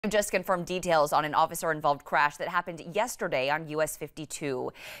Just confirmed details on an officer-involved crash that happened yesterday on US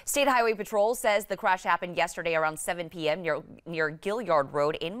 52. State Highway Patrol says the crash happened yesterday around 7 p.m. near Gilliard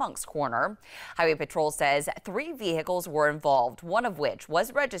Road in Moncks Corner. Highway Patrol says 3 vehicles were involved, one of which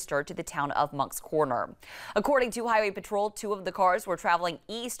was registered to the town of Moncks Corner. According to Highway Patrol, 2 of the cars were traveling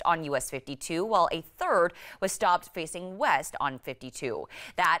east on US 52, while a third was stopped facing west on 52.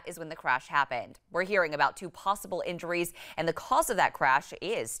 That is when the crash happened. We're hearing about 2 possible injuries, and the cause of that crash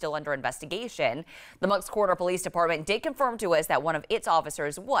is still under investigation. The Moncks Corner Police Department did confirm to us that one of its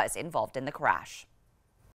officers was involved in the crash.